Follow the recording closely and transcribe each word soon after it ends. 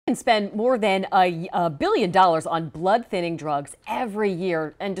Americans spend more than $1 billion on blood thinning drugs every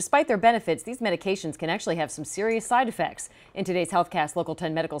year. And despite their benefits, these medications can actually have some serious side effects. In today's HealthCast, Local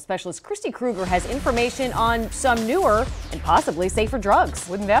 10 medical specialist Christy Kruger has information on some newer and possibly safer drugs.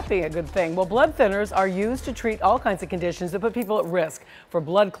 Wouldn't that be a good thing? Well, blood thinners are used to treat all kinds of conditions that put people at risk for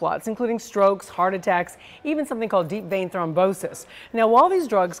blood clots, including strokes, heart attacks, even something called deep vein thrombosis. Now, while these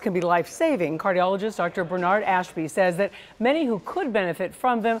drugs can be life-saving, cardiologist Dr. Bernard Ashby says that many who could benefit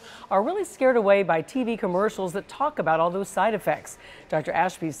from them are really scared away by TV commercials that talk about all those side effects. Dr.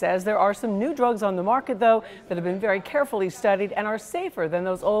 Ashby says there are some new drugs on the market, though, that have been very carefully studied and are safer than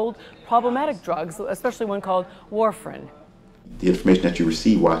those old problematic drugs, especially one called warfarin. The information that you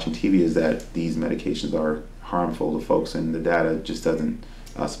receive watching TV is that these medications are harmful to folks, and the data just doesn't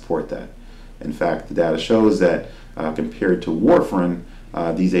support that. In fact, the data shows that compared to warfarin,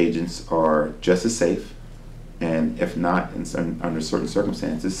 these agents are just as safe, and if not, under certain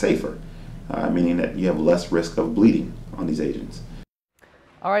circumstances, safer, meaning that you have less risk of bleeding on these agents.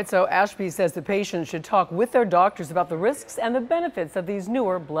 All right, so Ashby says the patients should talk with their doctors about the risks and the benefits of these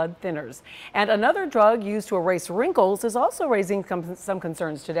newer blood thinners. And another drug used to erase wrinkles is also raising some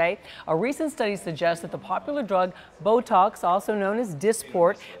concerns today. A recent study suggests that the popular drug Botox, also known as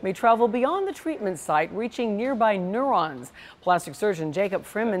Dysport, may travel beyond the treatment site, reaching nearby neurons. Plastic surgeon Jacob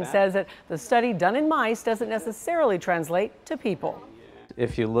Freeman says that the study done in mice doesn't necessarily translate to people.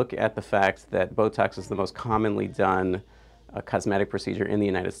 If you look at the fact that Botox is the most commonly done cosmetic procedure in the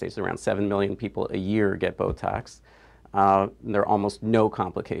United States, around 7 million people a year get Botox. There are almost no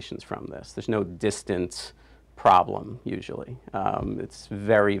complications from this. There's no distant problem, usually. It's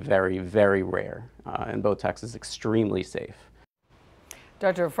very, very, very rare, and Botox is extremely safe.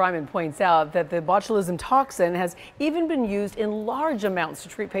 Dr. Freeman points out that the botulism toxin has even been used in large amounts to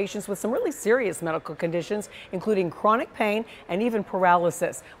treat patients with some really serious medical conditions, including chronic pain and even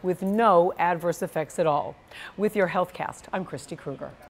paralysis, with no adverse effects at all. With your HealthCast, I'm Christy Kruger.